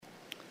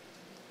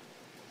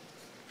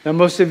Now,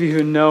 most of you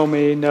who know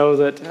me know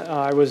that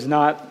I was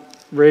not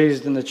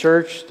raised in the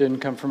church, didn't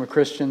come from a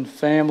Christian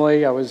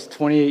family. I was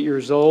 28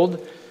 years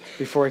old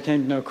before I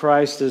came to know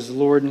Christ as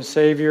Lord and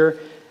Savior,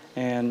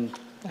 and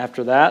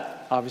after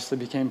that, obviously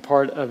became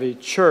part of a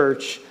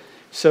church.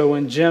 So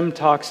when Jim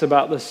talks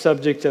about the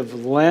subject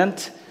of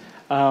Lent,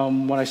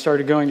 when I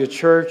started going to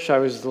church, I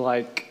was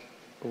like,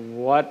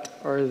 what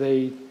are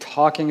they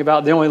talking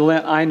about? The only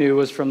Lent I knew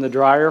was from the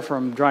dryer,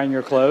 from drying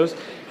your clothes.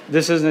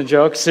 This isn't a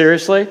joke,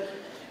 seriously.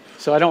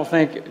 So I don't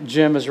think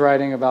Jim is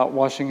writing about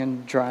washing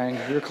and drying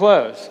your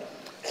clothes.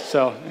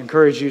 So I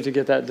encourage you to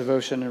get that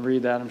devotion and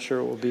read that. I'm sure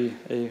it will be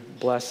a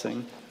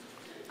blessing.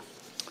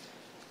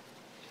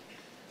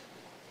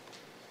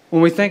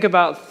 When we think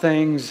about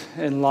things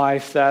in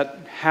life that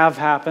have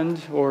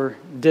happened or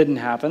didn't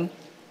happen,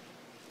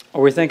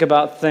 or we think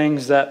about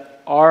things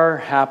that are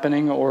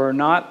happening or are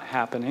not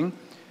happening,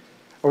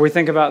 or we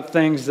think about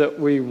things that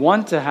we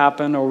want to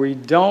happen or we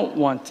don't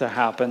want to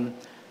happen,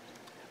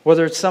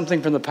 whether it's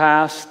something from the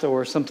past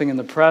or something in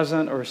the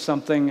present or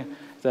something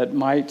that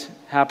might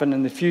happen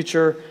in the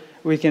future,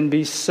 we can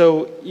be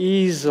so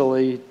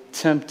easily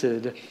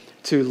tempted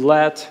to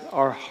let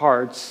our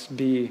hearts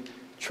be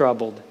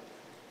troubled.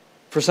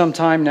 For some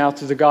time now,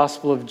 through the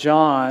Gospel of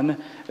John,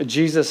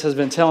 Jesus has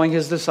been telling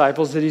his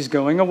disciples that he's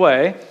going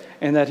away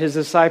and that his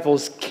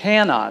disciples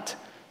cannot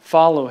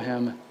follow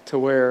him to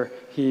where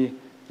he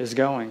is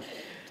going.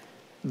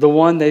 The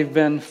one they've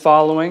been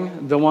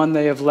following, the one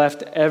they have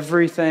left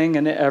everything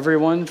and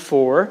everyone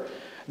for,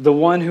 the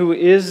one who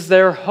is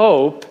their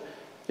hope,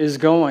 is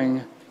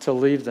going to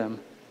leave them.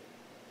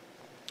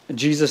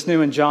 Jesus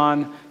knew in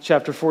John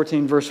chapter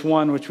 14, verse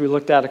 1, which we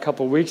looked at a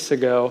couple weeks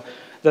ago,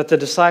 that the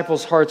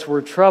disciples' hearts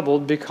were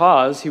troubled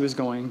because he was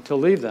going to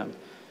leave them.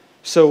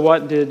 So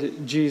what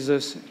did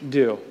Jesus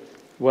do?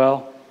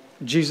 Well,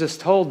 Jesus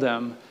told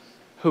them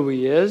who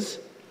he is,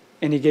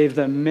 and he gave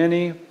them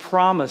many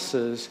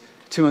promises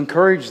to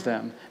encourage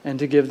them and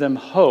to give them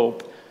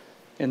hope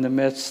in the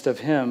midst of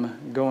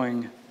him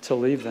going to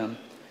leave them.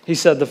 He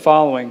said the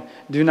following,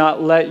 "Do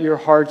not let your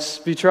hearts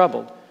be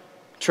troubled.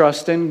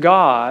 Trust in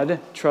God,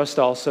 trust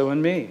also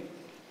in me."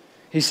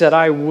 He said,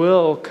 "I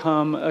will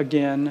come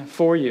again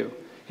for you."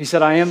 He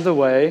said, "I am the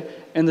way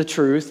and the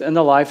truth and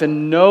the life,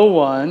 and no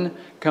one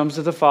comes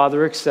to the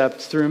Father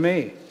except through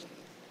me."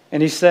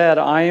 And he said,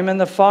 "I am in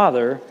the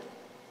Father,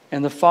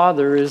 and the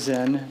Father is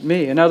in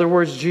me." In other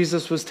words,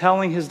 Jesus was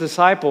telling his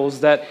disciples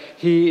that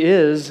he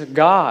is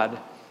God.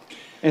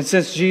 And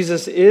since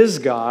Jesus is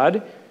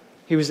God,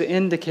 he was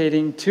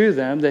indicating to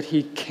them that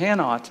he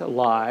cannot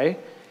lie.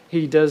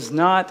 He does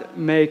not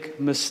make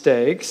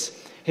mistakes.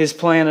 His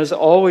plan is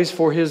always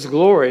for his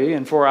glory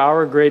and for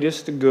our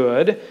greatest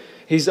good.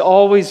 He's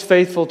always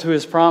faithful to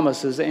his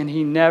promises, and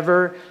he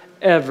never,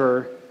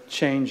 ever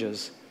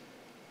changes.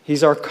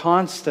 He's our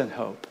constant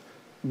hope,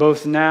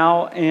 both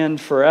now and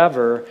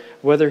forever,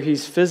 whether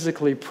he's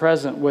physically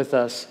present with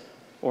us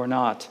or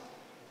not.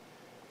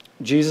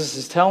 Jesus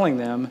is telling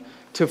them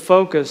to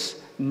focus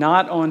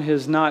not on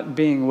his not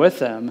being with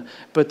them,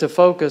 but to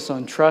focus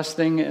on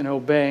trusting and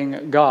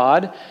obeying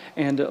God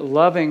and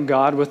loving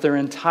God with their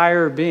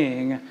entire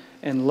being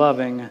and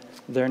loving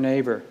their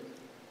neighbor.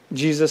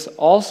 Jesus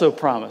also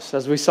promised,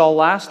 as we saw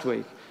last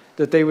week,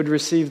 that they would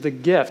receive the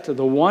gift,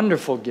 the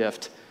wonderful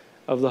gift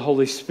of the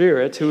Holy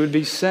Spirit, who would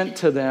be sent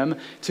to them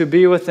to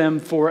be with them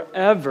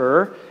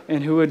forever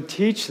and who would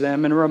teach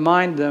them and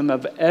remind them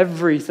of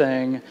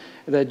everything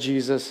that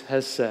Jesus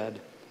has said.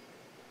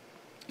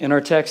 In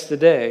our text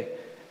today,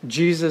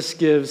 Jesus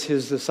gives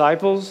his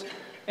disciples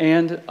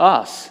and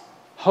us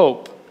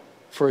hope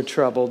for a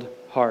troubled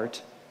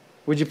heart.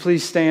 Would you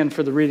please stand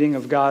for the reading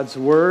of God's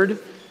Word?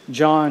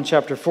 John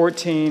chapter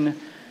 14,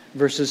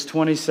 verses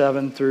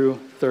 27 through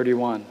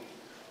 31.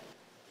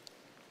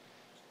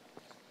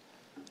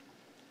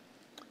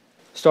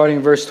 Starting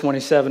in verse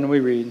 27, we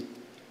read,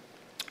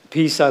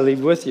 "Peace I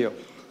leave with you,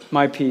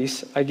 my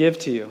peace I give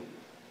to you.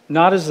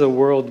 Not as the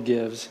world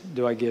gives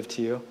do I give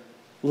to you.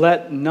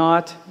 Let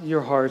not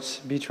your hearts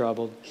be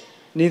troubled,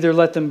 neither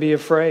let them be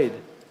afraid.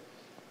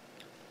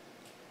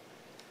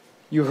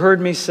 You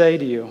heard me say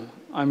to you,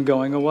 I'm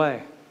going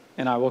away,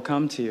 and I will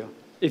come to you.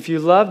 If you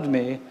loved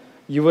me,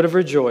 you would have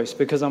rejoiced,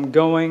 because I'm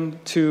going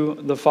to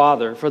the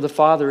Father, for the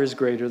Father is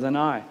greater than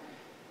I.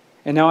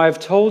 And now I have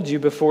told you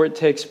before it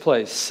takes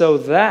place, so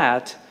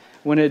that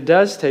when it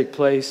does take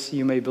place,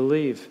 you may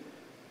believe.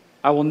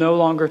 I will no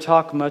longer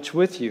talk much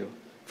with you,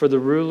 for the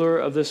ruler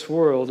of this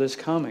world is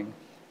coming.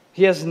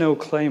 He has no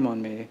claim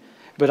on me,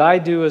 but I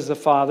do as the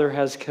Father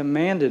has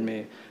commanded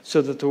me,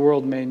 so that the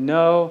world may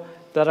know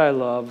that I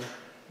love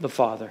the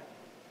Father.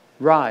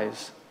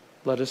 Rise,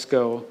 let us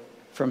go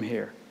from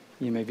here."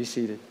 You may be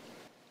seated.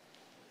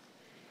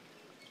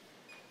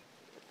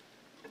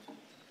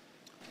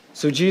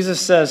 So Jesus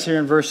says here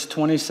in verse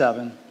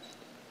 27,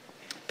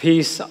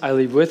 "Peace I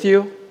leave with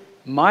you,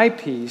 my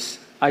peace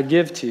I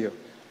give to you.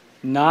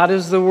 Not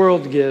as the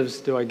world gives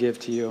do I give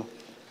to you.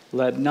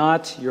 Let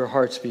not your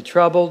hearts be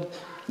troubled,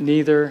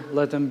 neither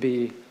let them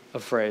be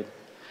afraid."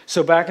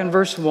 So back in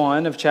verse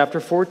 1 of chapter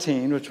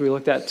 14, which we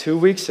looked at 2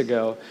 weeks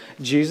ago,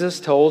 Jesus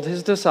told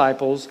his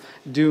disciples,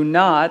 "Do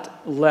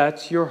not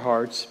let your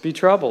hearts be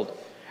troubled."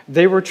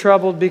 They were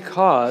troubled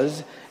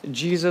because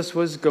Jesus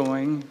was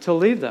going to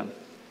leave them.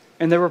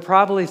 And they were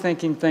probably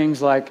thinking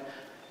things like,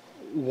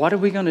 what are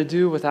we going to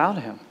do without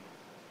him?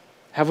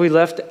 Have we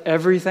left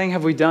everything?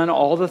 Have we done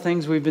all the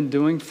things we've been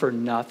doing for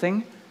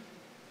nothing?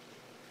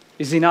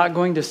 Is he not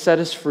going to set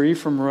us free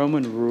from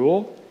Roman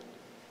rule?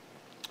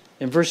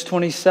 In verse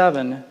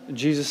 27,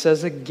 Jesus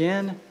says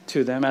again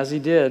to them, as he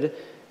did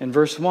in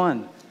verse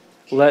 1,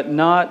 "Let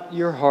not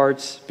your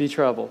hearts be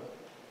troubled."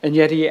 And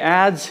yet he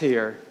adds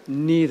here,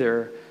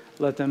 "Neither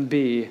let them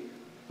be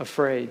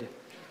afraid."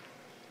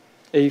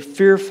 A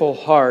fearful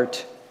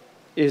heart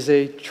is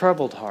a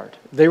troubled heart.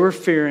 They were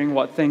fearing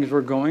what things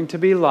were going to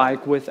be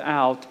like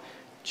without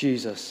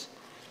Jesus.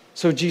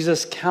 So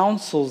Jesus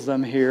counsels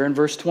them here in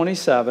verse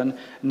 27,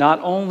 not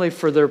only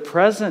for their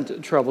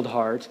present troubled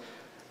heart,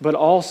 but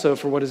also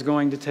for what is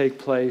going to take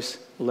place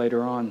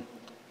later on.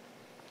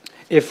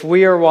 If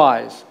we are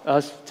wise,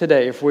 us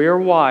today, if we are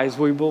wise,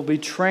 we will be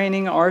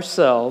training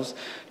ourselves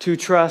to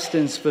trust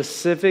in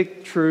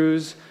specific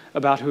truths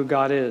about who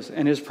God is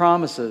and his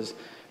promises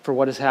for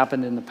what has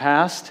happened in the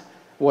past,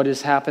 what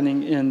is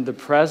happening in the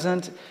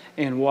present,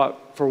 and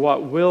for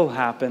what will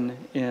happen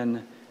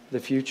in the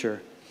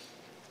future.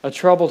 A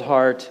troubled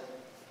heart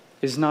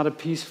is not a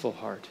peaceful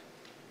heart.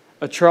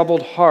 A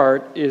troubled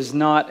heart is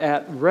not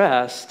at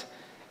rest,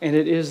 and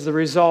it is the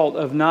result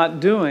of not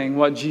doing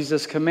what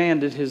Jesus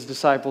commanded his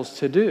disciples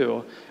to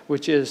do,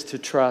 which is to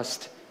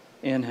trust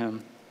in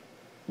him.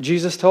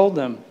 Jesus told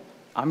them,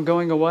 "I'm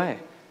going away,"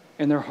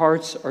 and their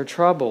hearts are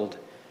troubled.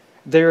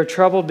 They are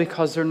troubled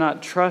because they're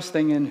not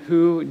trusting in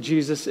who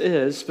Jesus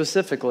is,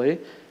 specifically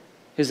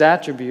his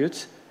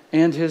attributes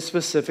and his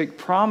specific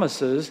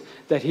promises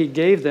that he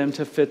gave them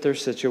to fit their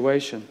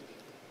situation.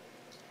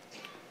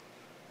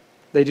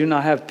 They do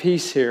not have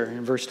peace here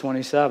in verse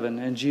 27,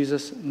 and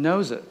Jesus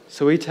knows it.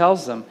 So he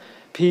tells them,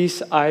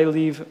 "Peace I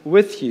leave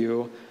with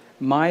you,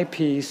 my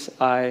peace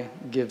I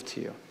give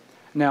to you."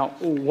 Now,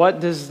 what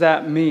does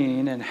that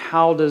mean, and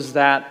how does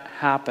that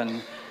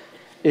happen?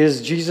 Is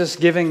Jesus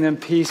giving them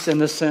peace in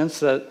the sense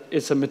that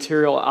it's a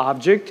material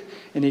object,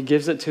 and he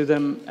gives it to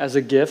them as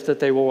a gift that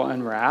they will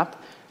unwrap?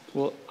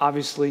 Well,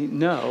 obviously,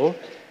 no.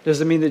 Does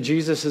it mean that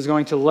Jesus is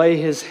going to lay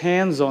his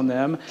hands on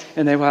them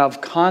and they will have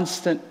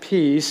constant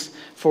peace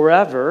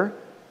forever?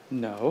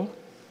 No.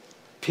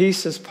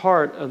 Peace is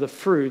part of the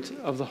fruit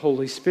of the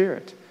Holy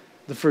Spirit.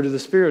 The fruit of the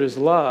Spirit is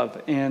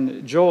love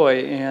and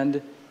joy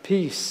and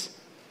peace.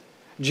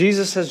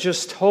 Jesus has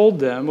just told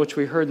them, which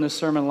we heard in the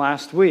sermon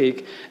last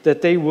week,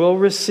 that they will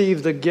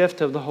receive the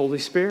gift of the Holy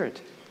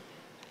Spirit.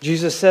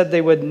 Jesus said they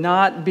would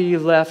not be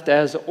left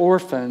as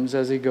orphans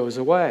as he goes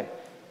away.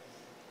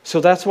 So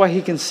that's why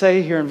he can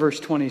say here in verse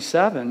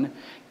 27,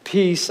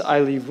 "Peace I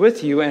leave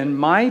with you, and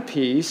my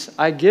peace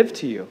I give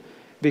to you,"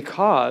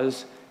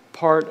 because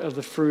part of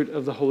the fruit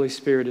of the Holy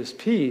Spirit is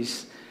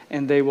peace,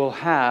 and they will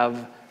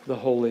have the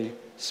Holy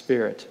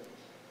Spirit.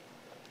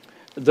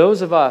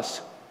 Those of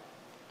us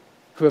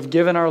who have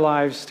given our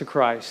lives to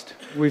Christ,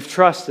 we've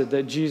trusted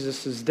that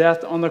Jesus'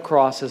 death on the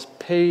cross has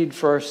paid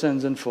for our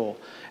sins in full,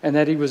 and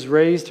that he was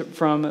raised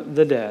from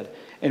the dead,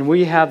 and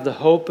we have the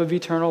hope of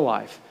eternal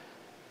life.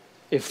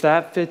 If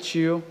that fits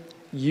you,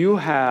 you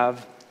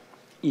have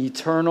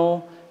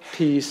eternal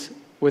peace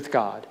with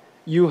God.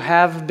 You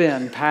have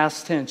been,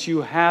 past tense,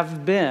 you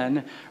have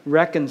been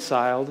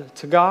reconciled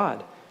to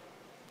God.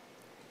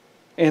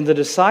 And the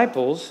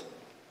disciples,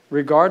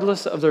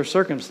 regardless of their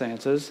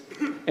circumstances,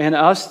 and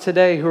us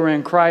today who are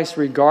in Christ,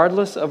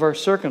 regardless of our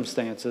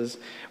circumstances,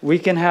 we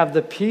can have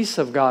the peace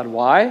of God.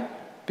 Why?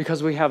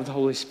 Because we have the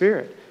Holy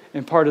Spirit.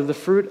 And part of the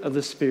fruit of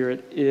the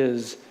Spirit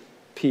is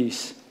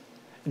peace.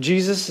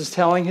 Jesus is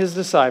telling his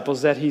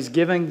disciples that he's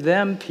giving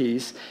them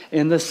peace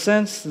in the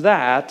sense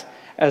that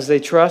as they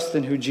trust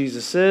in who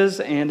Jesus is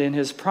and in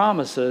his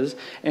promises,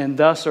 and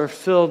thus are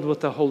filled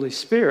with the Holy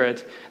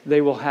Spirit,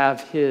 they will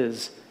have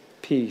his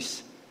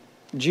peace.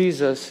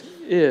 Jesus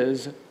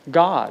is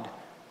God.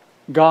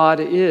 God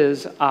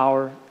is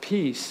our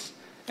peace.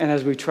 And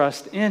as we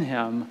trust in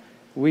him,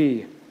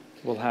 we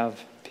will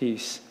have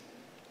peace.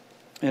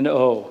 And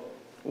oh,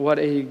 what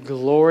a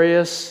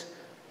glorious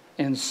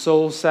and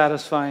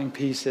soul-satisfying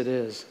peace it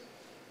is.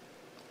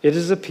 It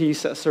is a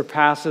peace that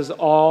surpasses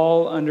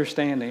all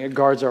understanding. It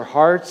guards our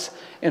hearts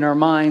and our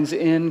minds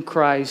in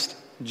Christ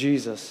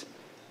Jesus.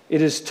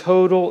 It is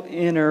total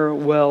inner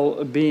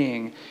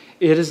well-being.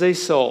 It is a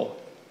soul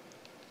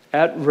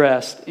at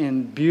rest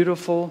in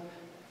beautiful,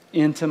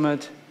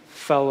 intimate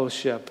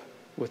fellowship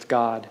with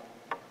God.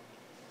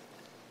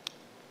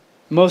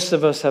 Most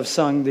of us have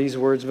sung these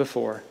words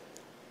before.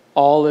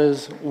 All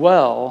is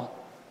well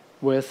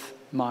with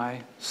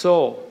my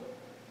soul.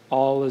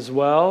 All is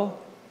well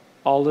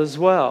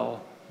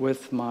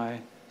with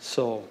my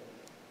soul.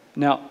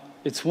 Now,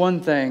 it's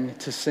one thing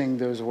to sing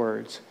those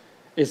words.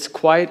 It's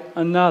quite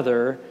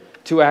another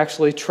to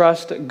actually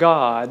trust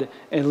God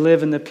and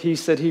live in the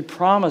peace that he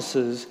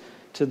promises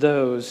to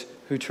those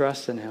who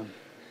trust in him.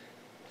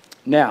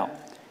 Now,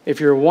 if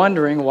you're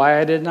wondering why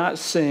I did not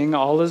sing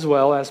All Is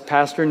Well as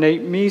Pastor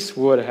Nate Meese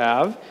would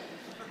have,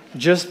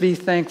 just be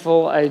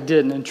thankful I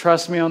didn't. And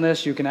trust me on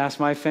this, you can ask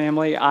my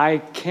family, I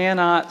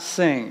cannot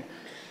sing.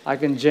 I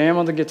can jam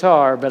on the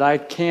guitar, but I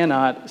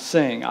cannot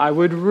sing. I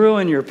would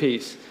ruin your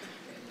peace.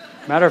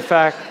 Matter of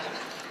fact,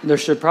 there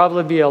should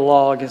probably be a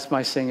law against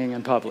my singing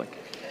in public.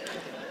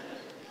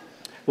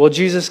 Well,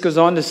 Jesus goes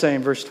on to say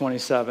in verse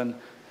 27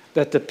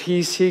 that the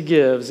peace he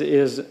gives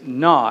is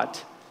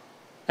not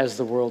as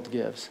the world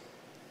gives.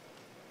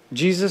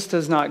 Jesus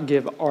does not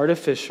give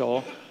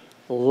artificial,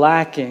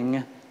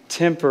 lacking,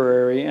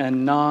 temporary,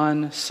 and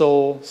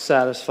non-soul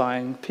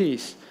satisfying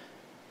peace.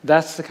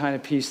 That's the kind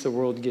of peace the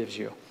world gives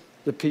you.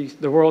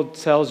 The world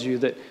tells you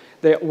that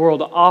the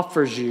world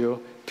offers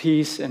you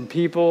peace in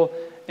people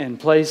and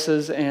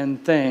places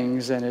and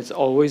things, and it's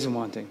always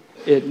wanting.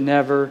 It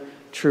never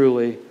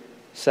truly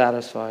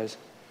satisfies.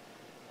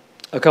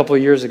 A couple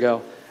of years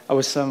ago, I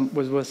was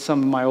with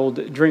some of my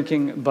old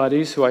drinking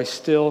buddies who I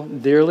still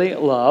dearly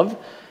love,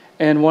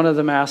 and one of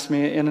them asked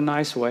me in a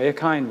nice way, a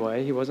kind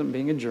way, he wasn't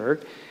being a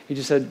jerk. He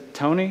just said,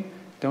 Tony,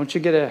 don't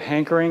you get a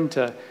hankering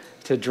to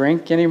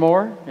drink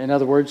anymore? In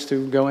other words,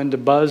 to go into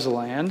buzz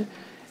land.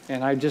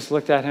 And I just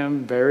looked at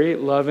him very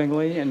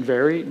lovingly and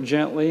very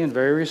gently and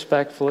very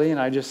respectfully, and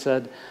I just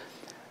said,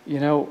 you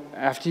know,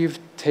 after you've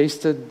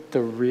tasted the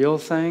real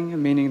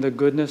thing, meaning the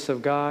goodness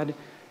of God,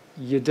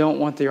 you don't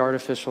want the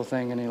artificial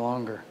thing any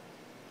longer.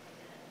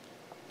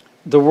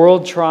 The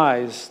world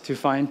tries to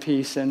find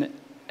peace in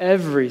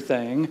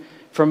everything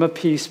from a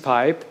peace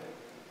pipe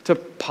to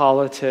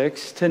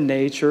politics, to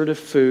nature, to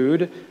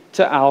food,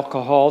 to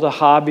alcohol, to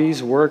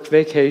hobbies, work,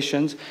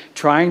 vacations,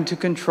 trying to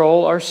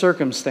control our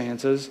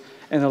circumstances,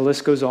 and the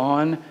list goes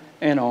on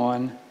and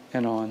on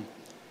and on.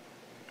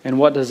 And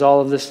what does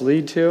all of this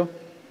lead to?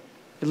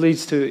 It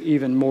leads to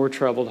even more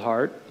troubled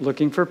heart,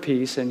 looking for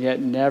peace and yet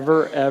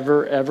never,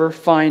 ever, ever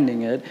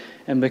finding it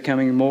and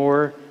becoming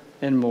more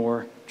and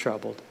more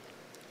troubled.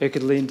 It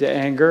could lead to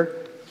anger,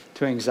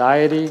 to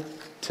anxiety,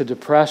 to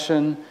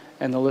depression,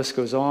 and the list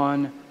goes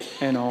on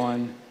and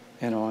on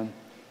and on.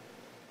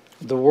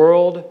 The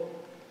world,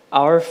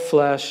 our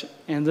flesh,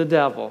 and the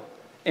devil,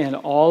 and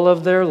all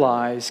of their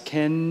lies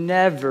can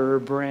never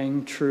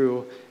bring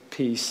true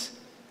peace.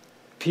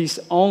 Peace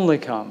only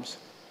comes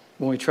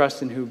when we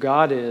trust in who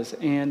God is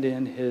and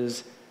in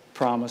his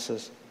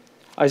promises.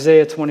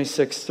 Isaiah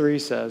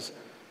 26:3 says,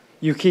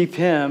 you keep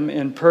him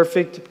in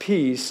perfect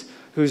peace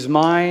whose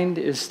mind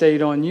is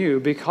stayed on you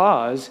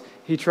because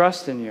he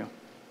trusts in you.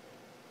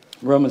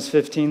 Romans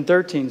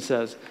 15:13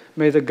 says,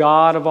 may the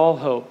God of all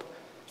hope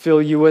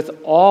fill you with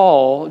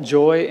all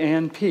joy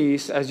and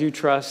peace as you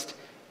trust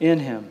in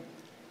him,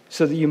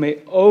 so that you may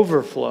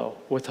overflow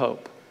with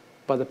hope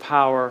by the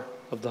power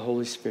of the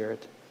Holy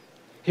Spirit.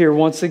 Here,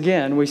 once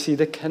again, we see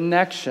the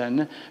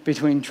connection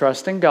between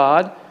trusting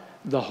God,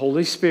 the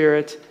Holy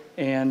Spirit,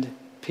 and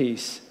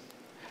peace.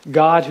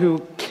 God,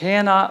 who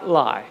cannot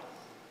lie,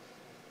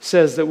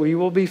 says that we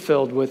will be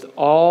filled with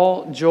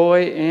all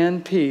joy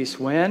and peace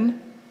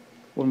when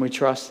we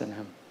trust in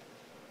him.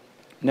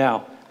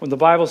 Now, when the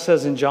Bible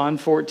says in John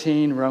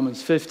 14,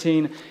 Romans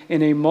 15,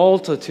 in a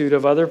multitude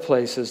of other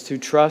places to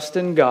trust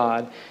in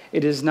God,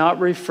 it is not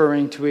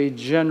referring to a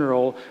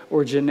general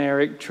or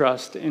generic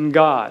trust in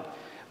God.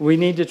 We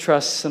need to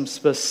trust some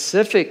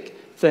specific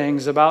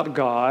things about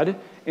God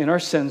in our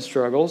sin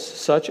struggles,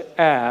 such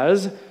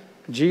as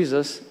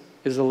Jesus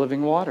is the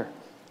living water.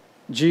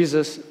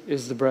 Jesus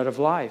is the bread of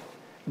life.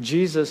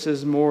 Jesus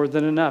is more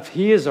than enough.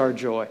 He is our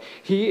joy.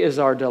 He is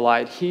our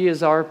delight. He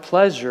is our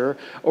pleasure,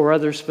 or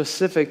other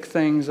specific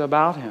things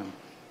about him.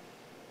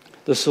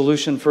 The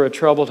solution for a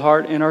troubled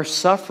heart in our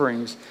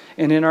sufferings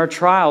and in our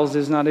trials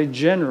is not a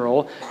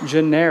general,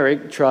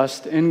 generic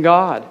trust in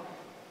God.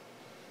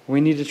 We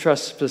need to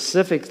trust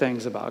specific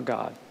things about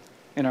God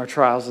in our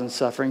trials and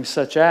sufferings,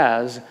 such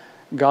as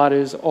God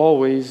is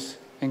always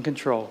in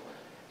control,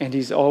 and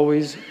he's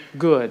always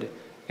good,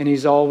 and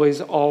he's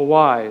always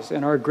all-wise.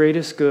 And our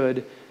greatest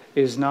good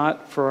is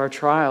not for our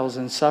trials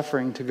and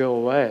suffering to go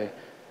away.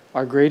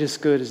 Our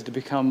greatest good is to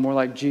become more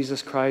like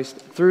Jesus Christ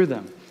through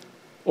them.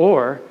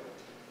 Or,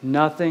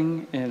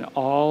 nothing in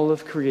all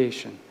of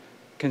creation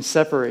can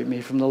separate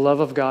me from the love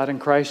of God in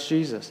Christ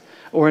Jesus.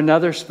 Or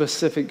another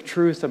specific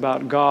truth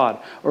about God,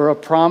 or a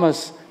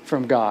promise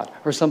from God,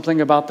 or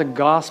something about the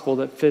gospel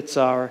that fits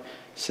our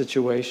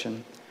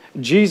situation.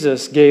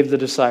 Jesus gave the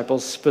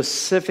disciples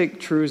specific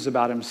truths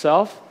about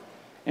himself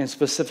and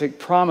specific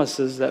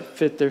promises that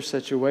fit their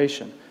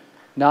situation,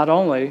 not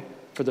only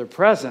for the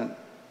present,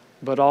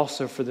 but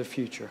also for the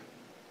future,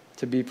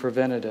 to be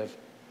preventative.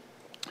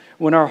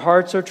 When our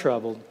hearts are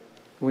troubled,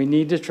 we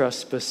need to trust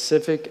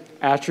specific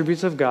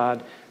attributes of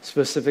God,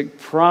 specific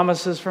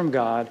promises from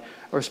God,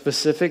 or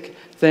specific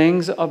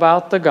things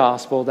about the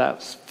gospel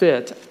that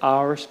fit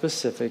our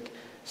specific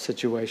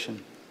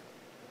situation.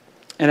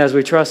 And as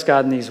we trust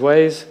God in these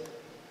ways,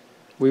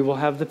 we will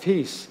have the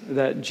peace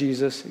that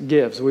Jesus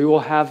gives. We will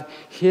have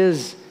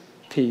his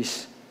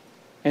peace.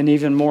 And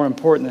even more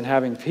important than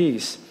having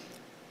peace,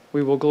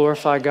 we will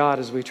glorify God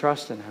as we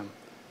trust in him.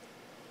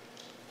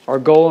 Our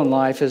goal in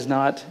life is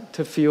not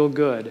to feel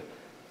good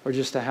or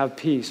just to have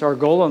peace. Our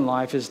goal in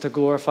life is to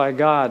glorify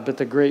God, but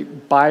the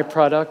great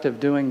byproduct of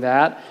doing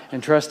that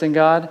and trusting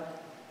God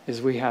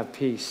is we have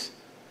peace.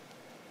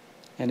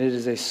 And it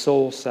is a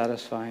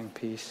soul-satisfying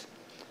peace.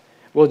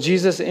 Well,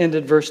 Jesus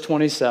ended verse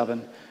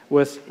 27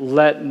 with,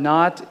 "Let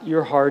not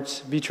your hearts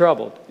be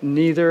troubled,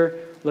 neither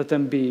let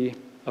them be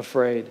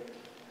afraid."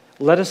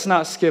 Let us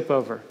not skip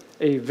over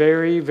a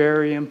very,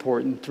 very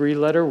important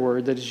three-letter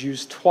word that is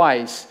used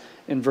twice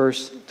in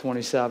verse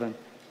 27.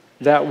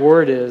 That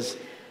word is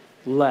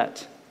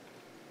let.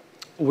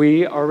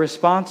 We are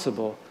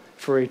responsible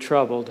for a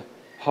troubled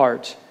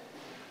heart.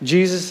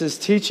 Jesus is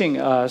teaching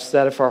us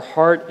that if our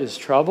heart is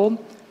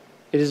troubled,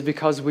 it is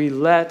because we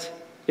let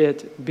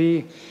it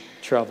be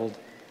troubled.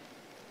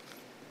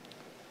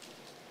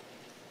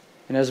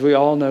 And as we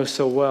all know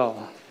so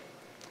well,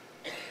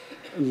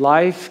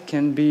 life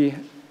can be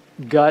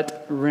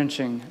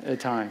gut-wrenching at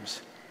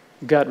times.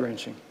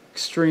 Gut-wrenching,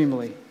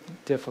 extremely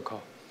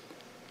difficult.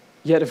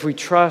 Yet if we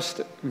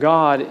trust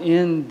God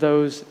in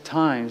those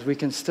times, we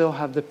can still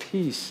have the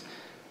peace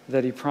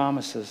that He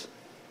promises.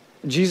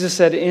 Jesus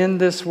said, in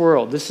this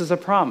world, this is a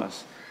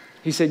promise.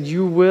 He said,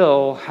 you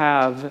will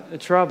have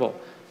trouble,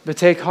 but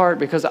take heart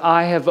because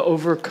I have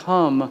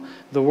overcome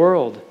the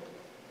world.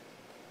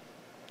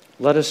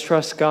 Let us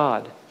trust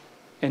God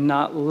and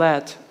not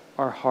let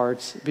our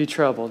hearts be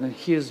troubled. And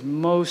He is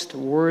most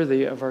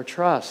worthy of our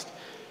trust.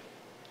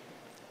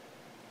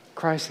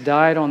 Christ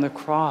died on the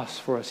cross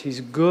for us.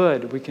 He's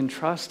good. We can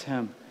trust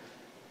Him.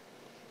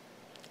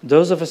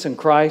 Those of us in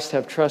Christ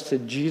have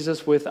trusted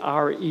Jesus with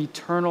our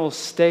eternal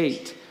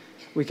state.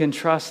 We can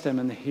trust Him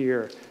in the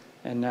here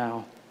and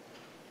now.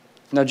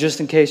 Now, just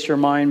in case your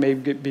mind may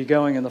be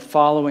going in the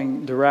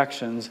following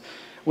directions,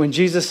 when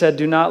Jesus said,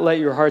 "Do not let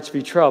your hearts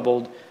be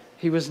troubled,"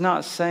 He was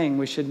not saying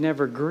we should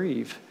never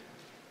grieve.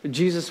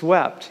 Jesus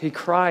wept. He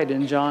cried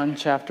in John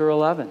chapter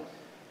 11.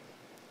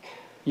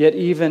 Yet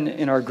even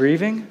in our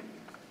grieving,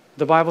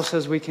 the Bible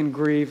says we can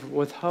grieve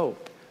with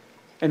hope.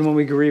 And when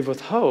we grieve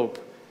with hope,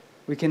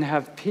 we can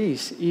have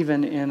peace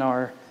even in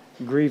our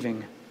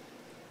grieving.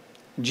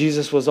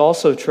 Jesus was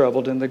also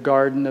troubled in the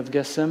Garden of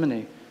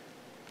Gethsemane.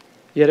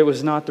 Yet it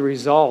was not the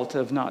result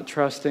of not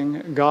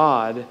trusting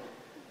God.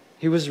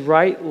 He was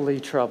rightly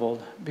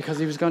troubled because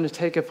He was going to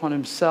take upon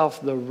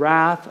Himself the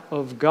wrath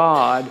of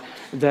God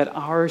that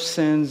our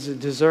sins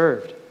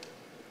deserved.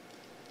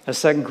 As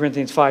 2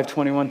 Corinthians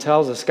 5:21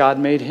 tells us, God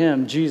made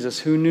Him, Jesus,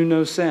 who knew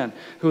no sin,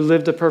 who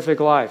lived a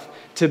perfect life,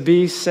 to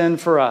be sin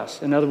for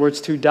us. In other words,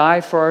 to die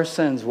for our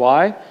sins.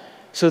 Why?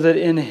 So that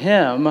in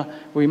Him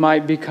we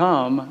might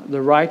become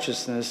the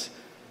righteousness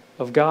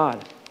of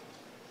God.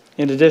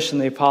 In addition,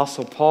 the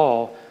Apostle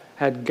Paul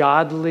had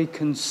godly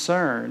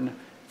concern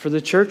for the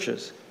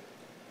churches.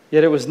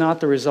 Yet it was not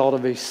the result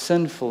of a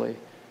sinfully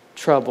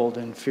troubled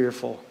and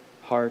fearful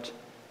heart.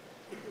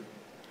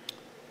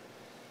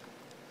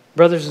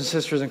 Brothers and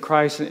sisters in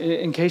Christ,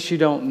 in case you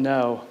don't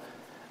know,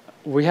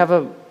 we have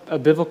a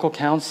biblical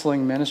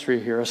counseling ministry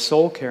here, a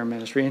soul care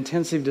ministry,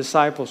 intensive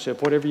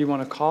discipleship, whatever you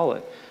want to call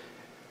it.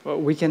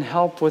 We can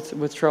help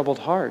with troubled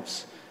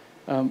hearts.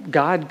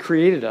 God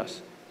created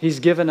us. He's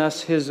given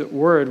us His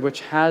Word, which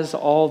has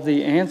all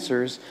the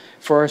answers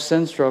for our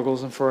sin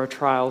struggles and for our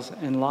trials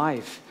in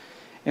life.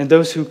 And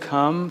those who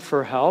come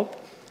for help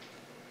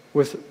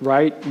with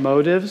right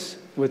motives,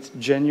 with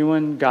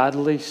genuine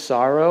godly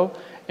sorrow,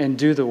 and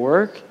do the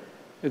work,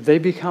 they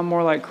become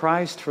more like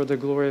Christ for the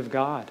glory of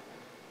God.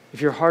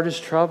 If your heart is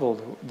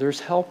troubled, there's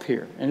help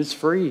here, and it's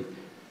free.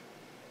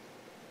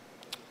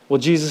 Well,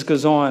 Jesus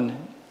goes on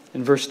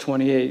in verse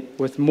 28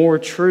 with more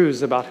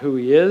truths about who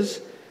He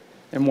is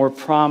and more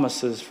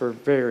promises for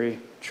very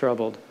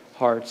troubled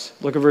hearts.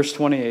 Look at verse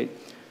 28.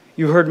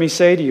 You heard me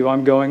say to you,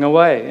 I'm going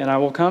away, and I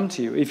will come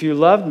to you. If you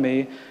loved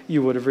me,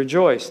 you would have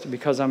rejoiced,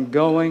 because I'm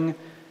going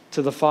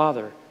to the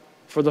Father.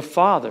 For the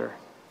Father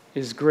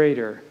is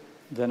greater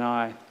than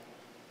I.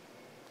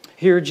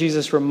 Here,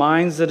 Jesus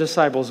reminds the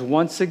disciples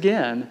once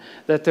again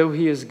that though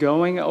He is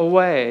going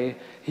away,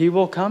 He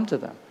will come to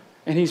them.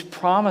 And He's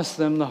promised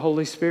them the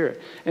Holy Spirit.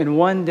 And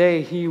one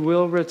day He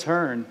will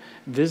return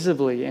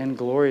visibly and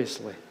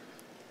gloriously.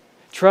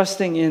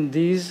 Trusting in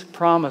these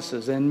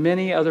promises and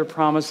many other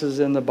promises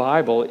in the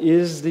Bible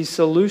is the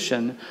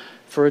solution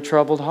for a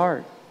troubled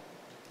heart.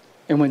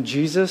 And when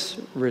Jesus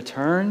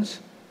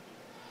returns,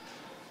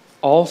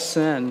 all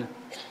sin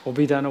will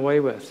be done away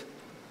with.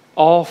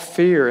 All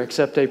fear,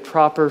 except a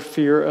proper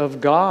fear of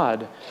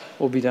God,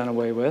 will be done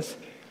away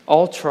with.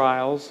 All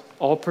trials,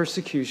 all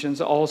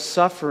persecutions, all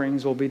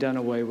sufferings will be done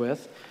away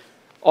with.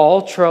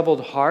 All troubled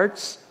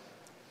hearts,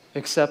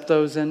 except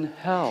those in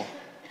hell,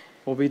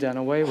 will be done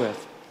away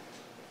with.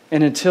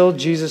 And until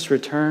Jesus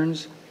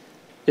returns,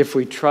 if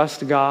we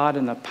trust God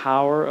and the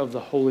power of the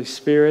Holy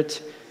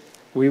Spirit,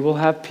 we will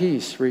have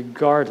peace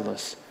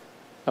regardless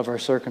of our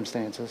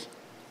circumstances.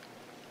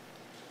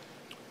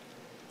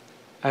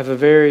 I have a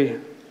very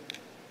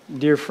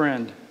dear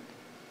friend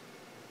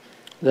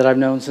that I've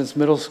known since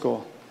middle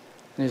school,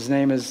 and his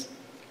name is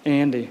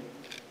Andy.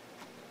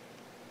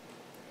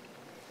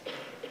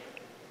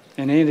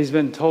 And Andy's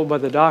been told by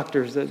the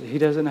doctors that he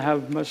doesn't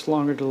have much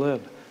longer to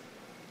live.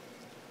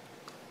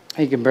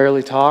 He can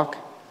barely talk.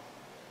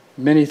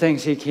 Many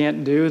things he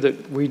can't do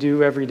that we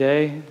do every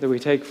day that we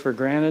take for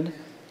granted.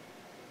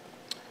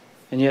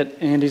 And yet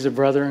Andy's a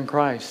brother in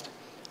Christ.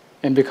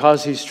 And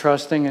because he's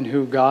trusting in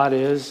who God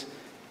is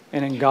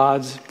and in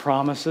God's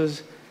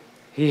promises,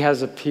 he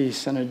has a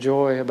peace and a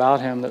joy about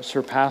him that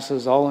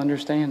surpasses all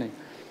understanding.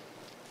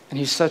 And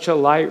he's such a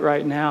light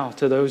right now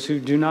to those who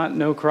do not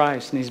know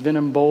Christ. And he's been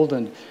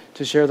emboldened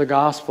to share the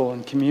gospel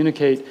and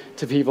communicate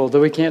to people,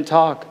 though he can't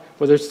talk,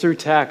 whether it's through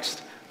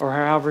text or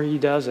however he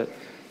does it.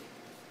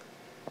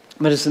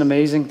 But it's an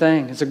amazing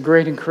thing. It's a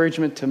great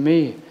encouragement to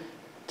me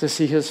to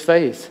see his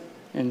faith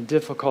in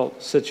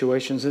difficult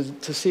situations and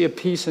to see a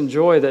peace and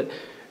joy that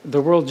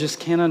the world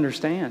just can't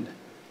understand.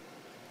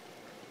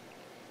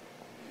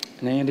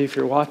 And Andy, if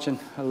you're watching,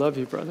 I love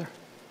you, brother.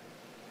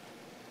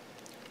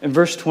 In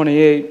verse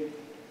 28,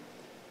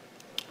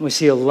 we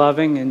see a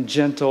loving and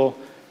gentle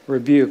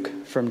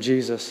rebuke from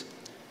Jesus.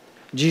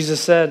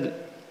 Jesus said,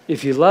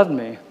 "If you loved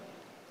me,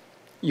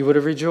 you would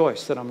have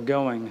rejoiced that I'm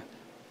going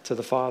to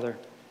the Father."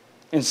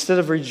 Instead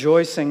of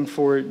rejoicing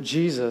for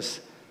Jesus,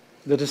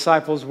 the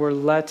disciples were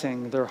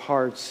letting their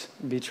hearts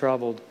be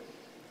troubled.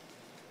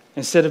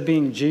 Instead of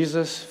being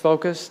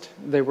Jesus-focused,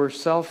 they were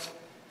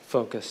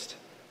self-focused.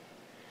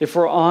 If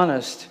we're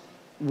honest,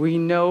 we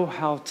know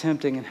how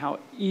tempting and how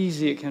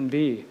easy it can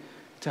be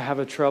to have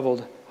a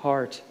troubled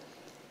heart.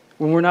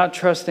 When we're not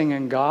trusting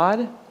in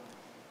God,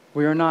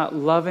 we are not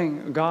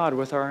loving God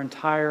with our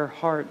entire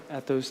heart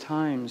at those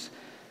times.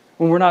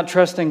 When we're not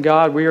trusting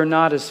God, we are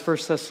not, as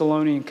 1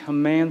 Thessalonians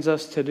commands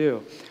us to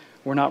do.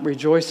 We're not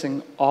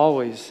rejoicing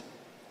always.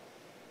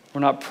 We're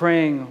not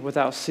praying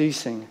without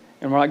ceasing.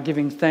 And we're not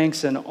giving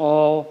thanks in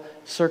all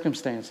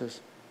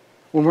circumstances.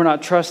 When we're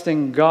not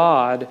trusting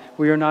God,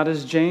 we are not,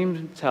 as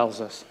James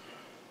tells us,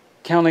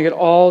 counting it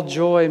all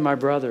joy, my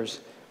brothers,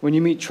 when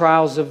you meet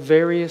trials of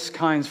various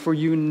kinds, for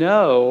you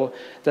know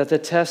that the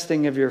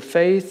testing of your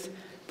faith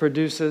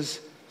produces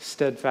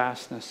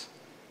steadfastness.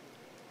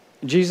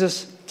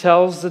 Jesus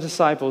tells the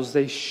disciples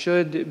they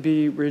should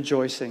be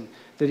rejoicing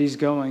that he's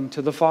going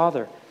to the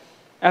Father.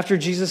 After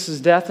Jesus'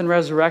 death and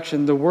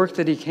resurrection, the work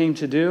that he came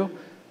to do,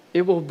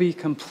 it will be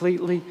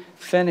completely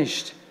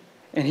finished,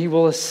 and he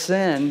will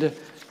ascend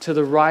to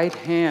the right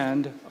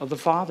hand of the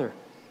Father.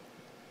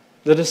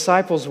 The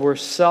disciples were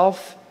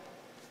self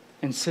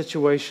and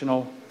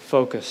situational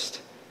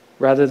focused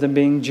rather than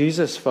being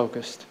Jesus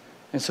focused,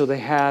 and so they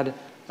had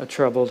a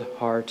troubled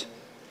heart.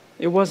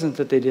 It wasn't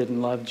that they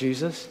didn't love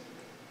Jesus,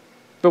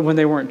 but when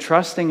they weren't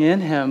trusting in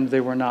him, they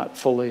were not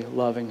fully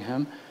loving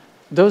him.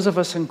 Those of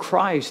us in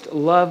Christ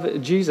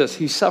love Jesus.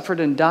 He suffered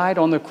and died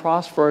on the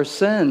cross for our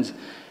sins.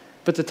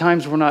 But the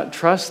times we're not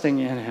trusting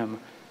in him,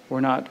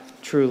 we're not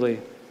truly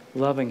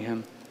loving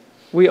him.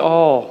 We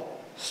all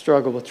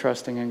struggle with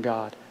trusting in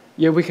God.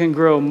 Yet we can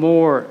grow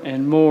more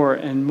and more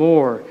and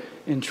more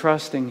in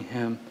trusting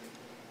him.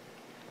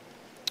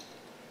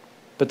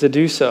 But to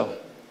do so,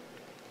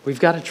 we've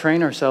got to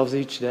train ourselves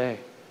each day.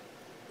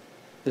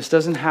 This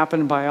doesn't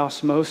happen by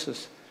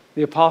osmosis.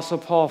 The Apostle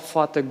Paul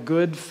fought the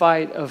good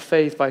fight of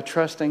faith by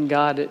trusting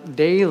God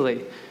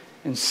daily,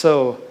 and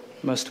so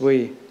must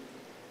we.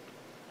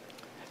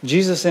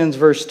 Jesus ends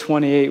verse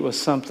 28 with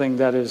something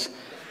that is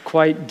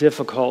quite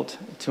difficult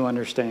to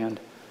understand.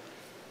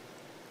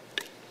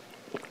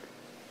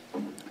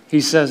 He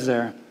says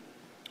there,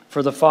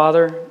 "For the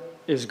Father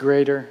is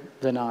greater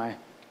than I."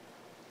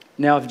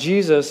 Now, if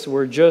Jesus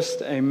were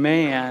just a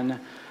man,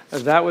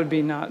 that would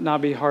be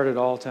not be hard at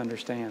all to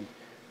understand.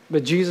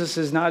 But Jesus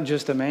is not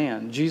just a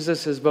man.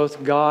 Jesus is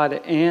both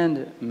God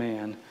and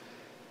man.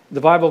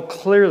 The Bible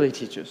clearly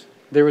teaches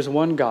there is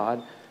one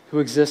God who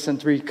exists in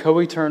three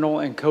co-eternal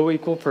and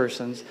co-equal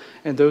persons,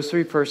 and those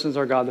three persons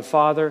are God the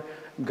Father,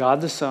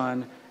 God the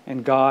Son,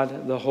 and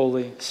God the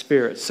Holy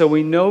Spirit. So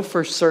we know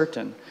for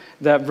certain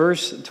that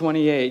verse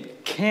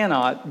 28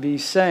 cannot be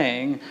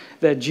saying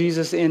that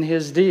Jesus in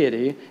his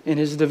deity, in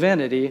his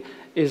divinity,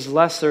 is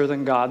lesser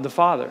than God the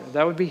Father.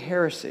 That would be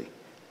heresy.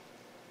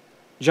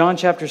 John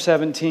chapter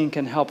 17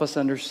 can help us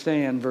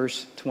understand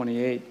verse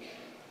 28.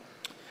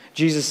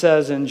 Jesus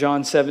says in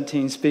John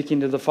 17, speaking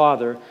to the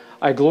Father,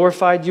 "I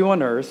glorified you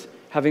on earth,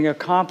 having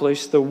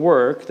accomplished the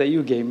work that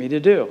you gave me to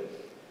do.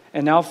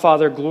 And now,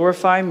 Father,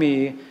 glorify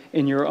me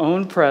in your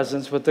own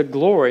presence with the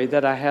glory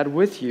that I had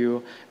with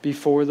you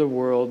before the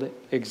world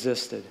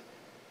existed."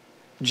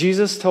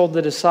 Jesus told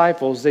the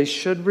disciples they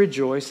should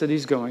rejoice that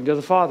he's going to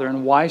the Father.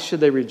 And why should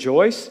they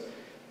rejoice?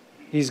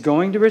 He's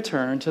going to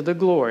return to the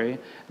glory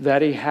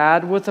that he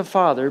had with the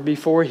Father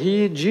before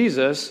he,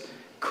 Jesus,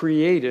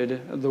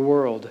 created the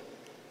world.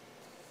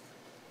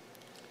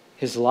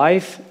 His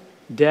life,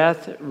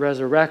 death,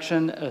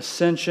 resurrection,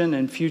 ascension,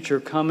 and future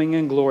coming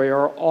in glory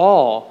are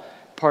all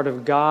part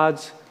of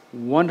God's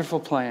wonderful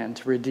plan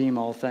to redeem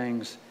all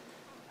things.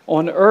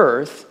 On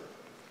earth,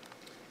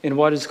 in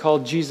what is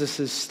called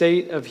Jesus'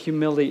 state of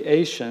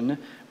humiliation,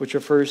 which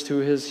refers to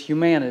his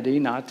humanity,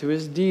 not to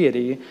his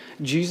deity,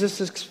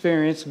 Jesus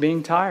experienced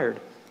being tired.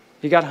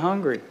 He got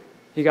hungry.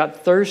 He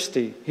got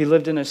thirsty. He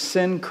lived in a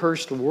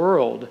sin-cursed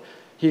world.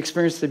 He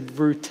experienced the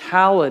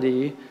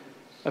brutality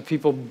of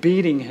people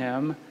beating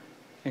him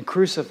and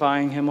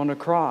crucifying him on a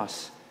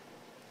cross.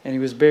 And he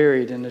was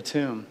buried in a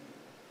tomb.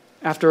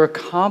 After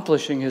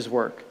accomplishing his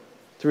work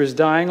through his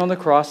dying on the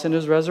cross and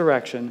his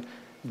resurrection,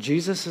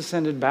 Jesus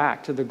ascended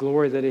back to the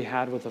glory that he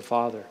had with the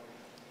Father.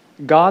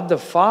 God the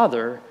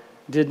Father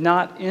did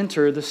not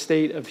enter the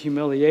state of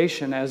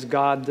humiliation as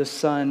God the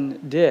Son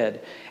did.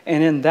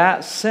 And in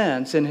that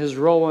sense, in his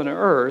role on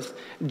earth,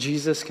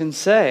 Jesus can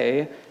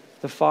say,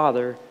 the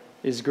Father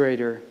is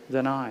greater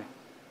than I.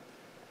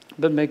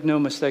 But make no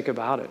mistake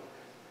about it.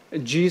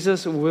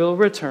 Jesus will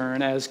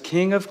return as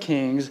King of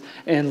Kings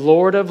and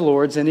Lord of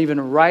Lords, and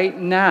even right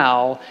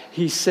now,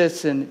 he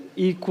sits in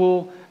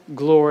equal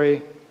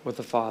glory with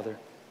the Father.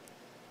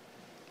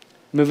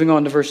 Moving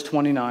on to verse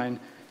 29,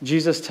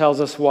 Jesus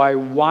tells us why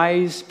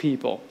wise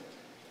people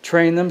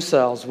train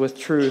themselves with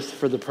truth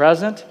for the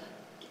present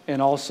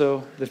and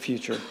also the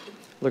future.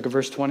 Look at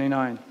verse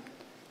 29.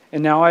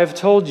 And now I have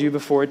told you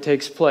before it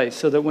takes place,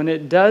 so that when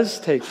it does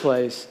take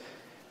place,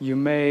 you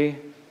may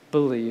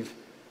believe.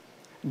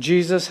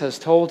 Jesus has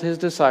told his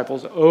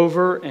disciples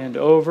over and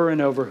over and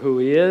over who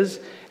he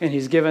is, and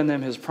he's given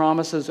them his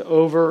promises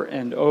over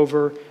and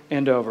over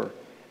and over.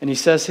 And he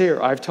says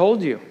here, I've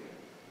told you.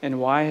 And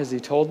why has he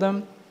told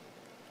them?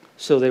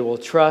 So they will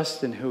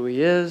trust in who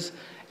he is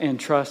and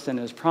trust in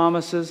his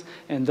promises,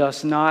 and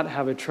thus not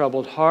have a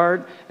troubled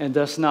heart, and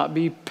thus not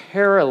be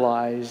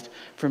paralyzed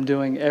from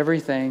doing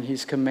everything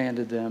he's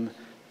commanded them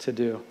to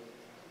do.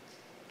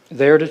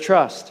 They are to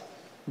trust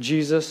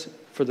Jesus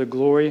for the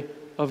glory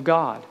of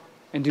God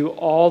and do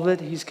all that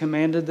he's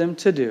commanded them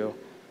to do.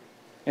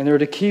 And they're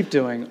to keep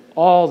doing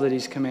all that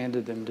he's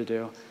commanded them to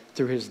do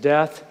through his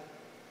death,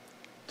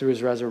 through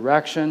his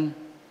resurrection,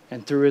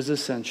 and through his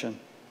ascension.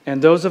 And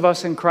those of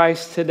us in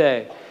Christ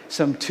today,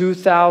 some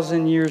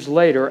 2,000 years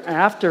later,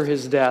 after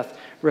his death,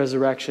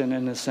 resurrection,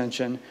 and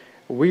ascension,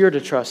 we are to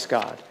trust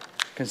God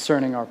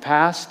concerning our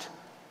past,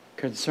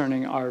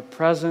 concerning our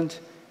present,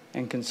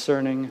 and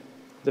concerning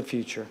the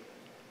future.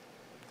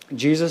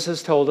 Jesus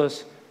has told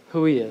us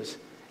who he is,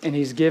 and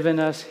he's given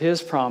us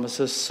his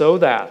promises so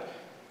that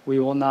we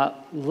will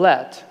not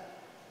let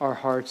our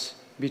hearts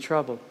be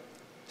troubled,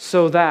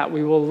 so that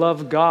we will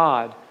love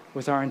God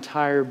with our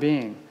entire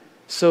being,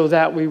 so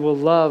that we will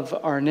love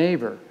our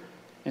neighbor,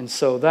 and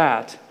so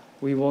that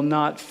we will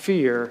not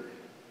fear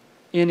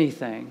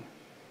anything,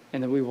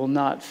 and that we will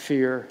not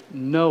fear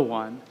no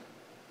one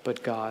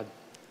but God.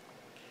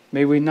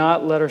 May we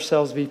not let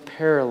ourselves be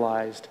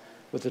paralyzed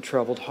with a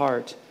troubled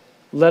heart.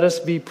 Let us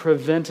be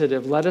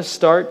preventative. Let us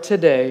start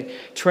today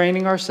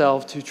training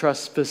ourselves to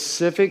trust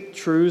specific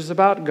truths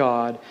about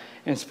God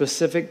and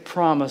specific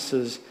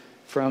promises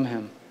from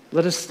him.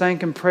 Let us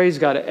thank and praise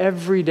God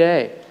every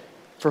day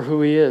for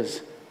who he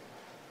is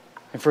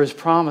and for his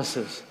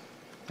promises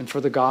and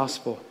for the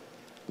gospel.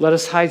 Let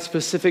us hide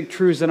specific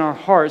truths in our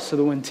hearts so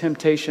that when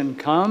temptation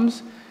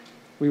comes,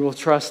 we will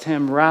trust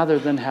him rather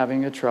than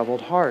having a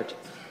troubled heart.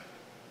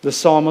 The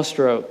psalmist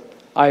wrote,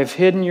 I have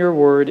hidden your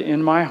word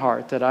in my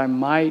heart that I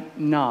might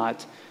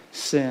not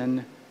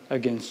sin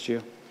against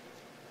you.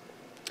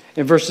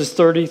 In verses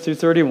 30 through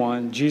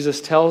 31, Jesus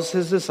tells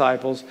his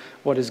disciples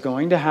what is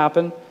going to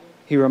happen.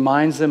 He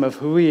reminds them of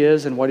who he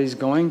is and what he's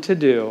going to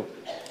do.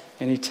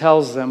 And he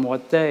tells them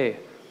what they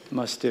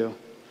must do.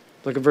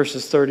 Look at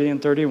verses 30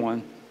 and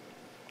 31.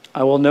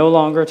 I will no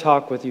longer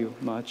talk with you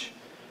much,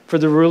 for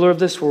the ruler of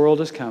this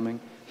world is coming.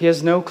 He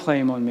has no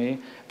claim on me,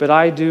 but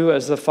I do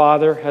as the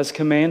Father has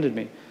commanded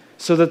me,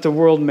 so that the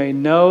world may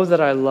know that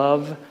I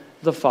love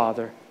the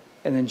Father.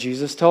 And then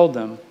Jesus told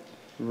them,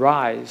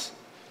 rise,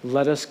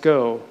 let us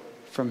go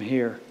from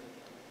here.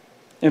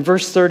 In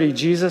verse 30,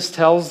 Jesus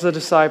tells the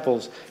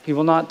disciples he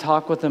will not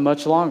talk with them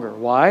much longer.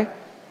 Why?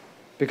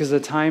 Because the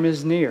time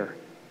is near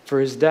for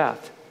his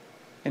death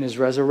and his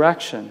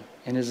resurrection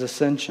and his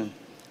ascension.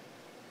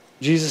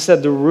 Jesus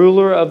said the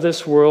ruler of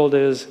this world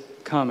is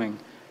coming.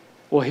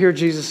 Well, here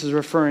Jesus is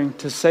referring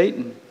to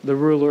Satan, the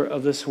ruler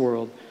of this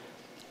world.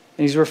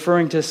 And he's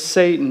referring to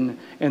Satan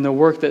and the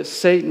work that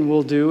Satan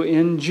will do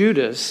in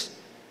Judas,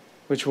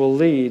 which will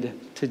lead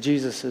to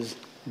Jesus'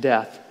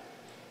 death.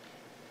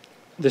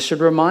 This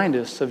should remind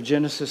us of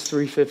Genesis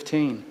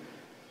 3:15,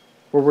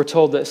 where we're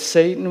told that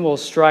Satan will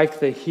strike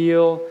the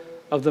heel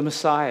of the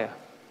Messiah.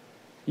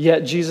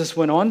 Yet Jesus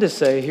went on to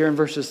say here in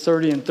verses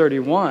 30 and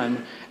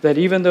 31 that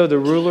even though the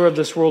ruler of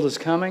this world is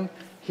coming,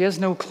 he has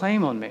no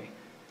claim on me,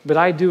 but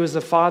I do as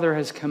the Father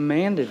has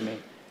commanded me.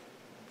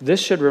 This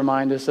should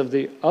remind us of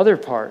the other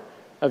part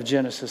of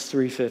Genesis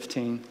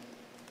 3:15.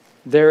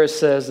 There it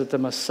says that the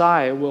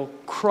Messiah will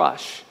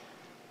crush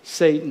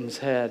Satan's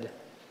head.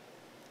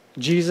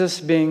 Jesus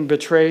being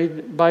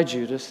betrayed by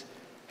Judas,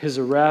 his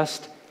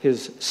arrest,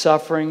 his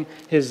suffering,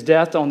 his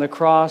death on the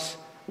cross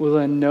will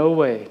in no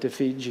way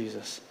defeat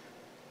Jesus.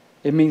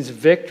 It means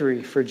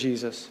victory for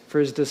Jesus, for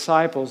his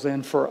disciples,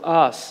 and for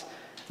us.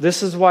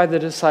 This is why the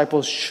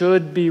disciples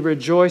should be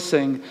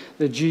rejoicing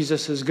that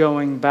Jesus is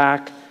going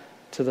back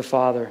to the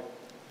Father.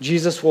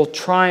 Jesus will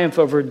triumph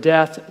over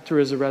death through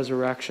his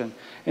resurrection,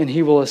 and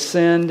he will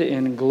ascend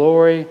in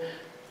glory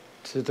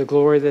to the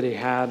glory that he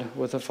had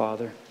with the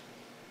Father.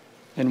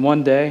 And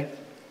one day,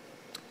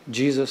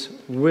 Jesus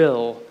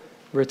will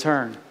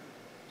return.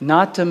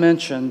 Not to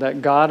mention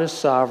that God is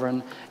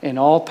sovereign and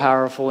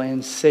all-powerful,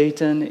 and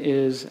Satan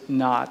is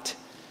not.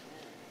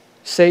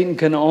 Satan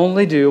can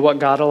only do what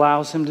God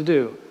allows him to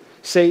do.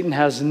 Satan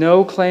has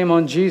no claim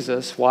on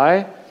Jesus.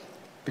 Why?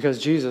 Because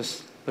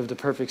Jesus lived a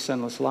perfect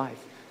sinless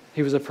life.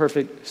 He was a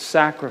perfect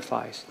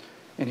sacrifice,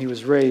 and he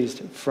was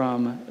raised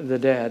from the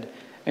dead.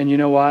 And you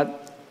know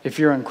what? If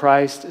you're in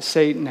Christ,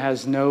 Satan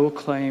has no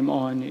claim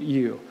on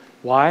you.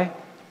 Why?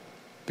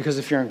 Because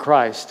if you're in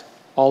Christ,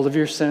 all of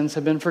your sins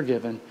have been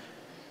forgiven,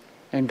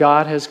 and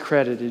God has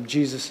credited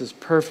Jesus'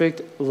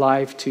 perfect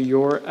life to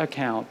your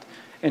account.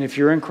 And if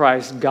you're in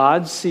Christ,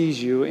 God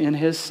sees you in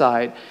his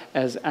sight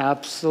as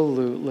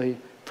absolutely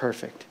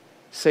perfect.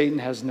 Satan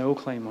has no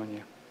claim on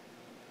you.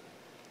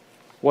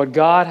 What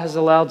God has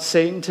allowed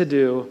Satan to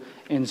do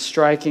in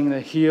striking the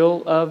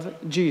heel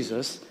of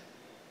Jesus,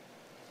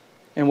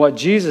 and what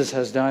Jesus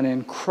has done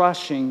in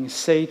crushing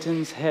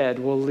Satan's head,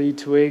 will lead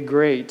to a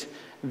great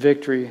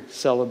victory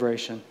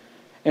celebration.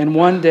 And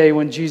one day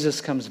when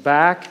Jesus comes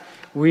back,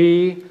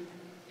 we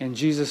and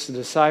Jesus'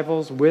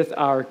 disciples with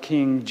our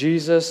King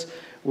Jesus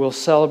will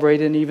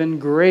celebrate an even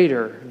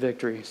greater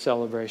victory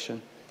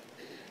celebration.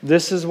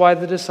 This is why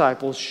the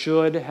disciples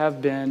should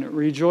have been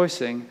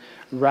rejoicing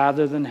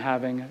rather than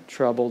having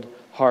troubled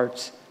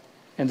hearts.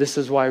 And this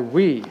is why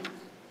we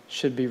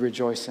should be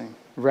rejoicing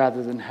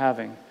rather than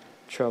having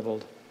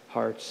troubled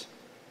hearts.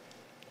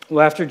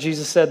 Well, after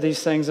Jesus said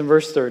these things in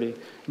verse 30,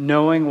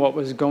 knowing what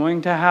was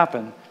going to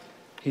happen,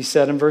 he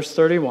said in verse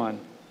 31,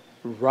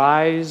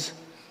 "Rise,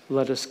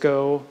 let us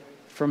go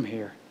from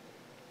here."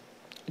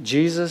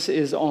 Jesus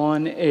is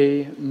on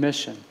a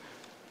mission,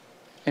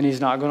 and he's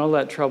not going to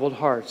let troubled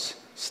hearts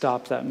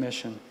stop that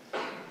mission.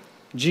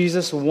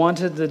 Jesus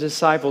wanted the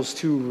disciples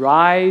to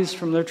rise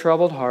from their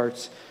troubled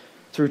hearts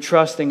through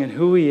trusting in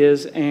who he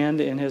is and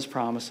in his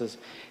promises.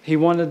 He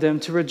wanted them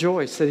to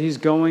rejoice that he's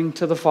going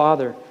to the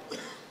Father.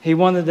 He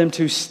wanted them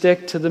to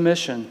stick to the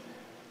mission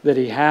that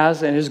he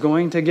has and is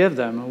going to give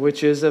them,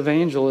 which is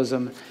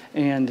evangelism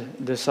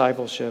and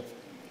discipleship.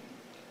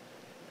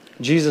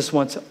 Jesus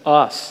wants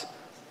us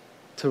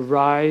to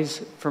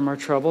rise from our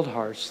troubled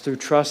hearts through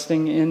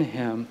trusting in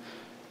him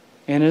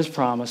and his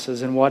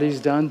promises and what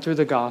he's done through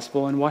the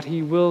gospel and what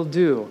he will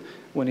do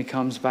when he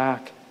comes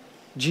back.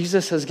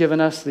 Jesus has given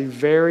us the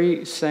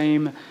very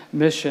same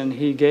mission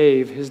he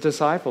gave his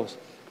disciples,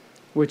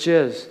 which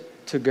is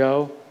to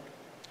go,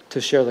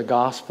 to share the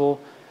gospel,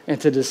 and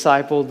to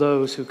disciple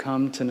those who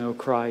come to know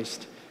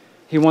Christ.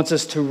 He wants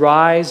us to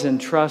rise in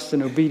trust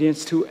and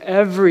obedience to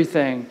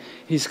everything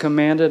he's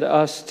commanded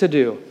us to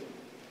do,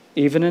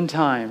 even in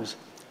times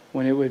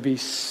when it would be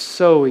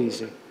so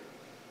easy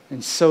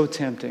and so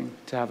tempting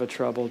to have a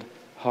troubled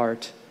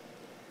heart.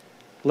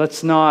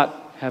 Let's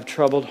not have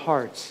troubled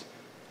hearts,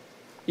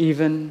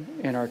 even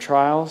in our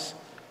trials,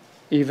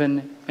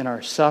 even in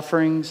our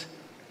sufferings,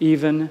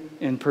 even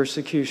in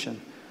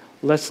persecution.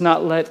 Let's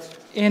not let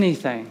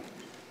anything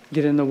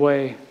get in the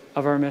way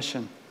of our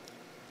mission.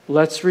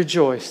 Let's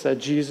rejoice that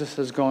Jesus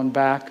has gone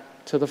back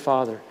to the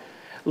Father.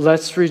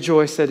 Let's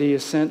rejoice that he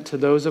has sent to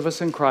those of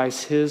us in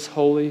Christ his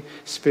Holy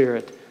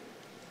Spirit.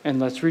 And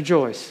let's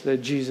rejoice that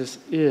Jesus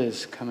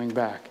is coming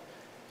back.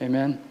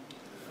 Amen?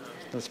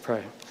 Let's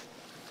pray.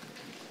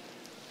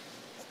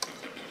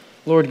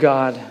 Lord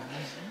God,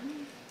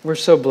 we're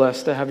so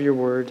blessed to have your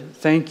word.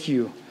 Thank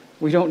you.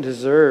 We don't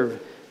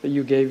deserve that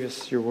you gave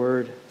us your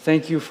word.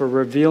 Thank you for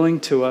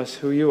revealing to us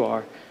who you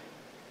are.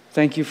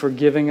 Thank you for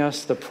giving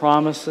us the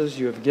promises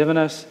you have given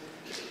us.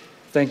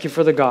 Thank you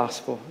for the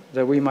gospel,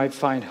 that we might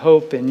find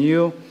hope in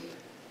you.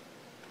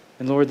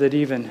 And Lord, that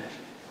even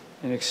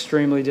in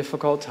extremely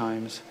difficult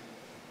times,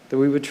 that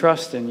we would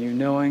trust in you,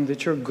 knowing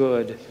that you're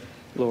good,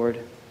 Lord,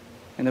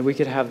 and that we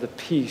could have the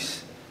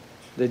peace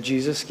that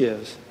Jesus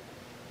gives,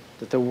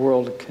 that the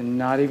world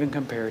cannot even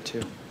compare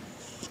to.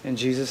 In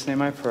Jesus'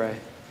 name I pray.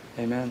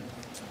 Amen.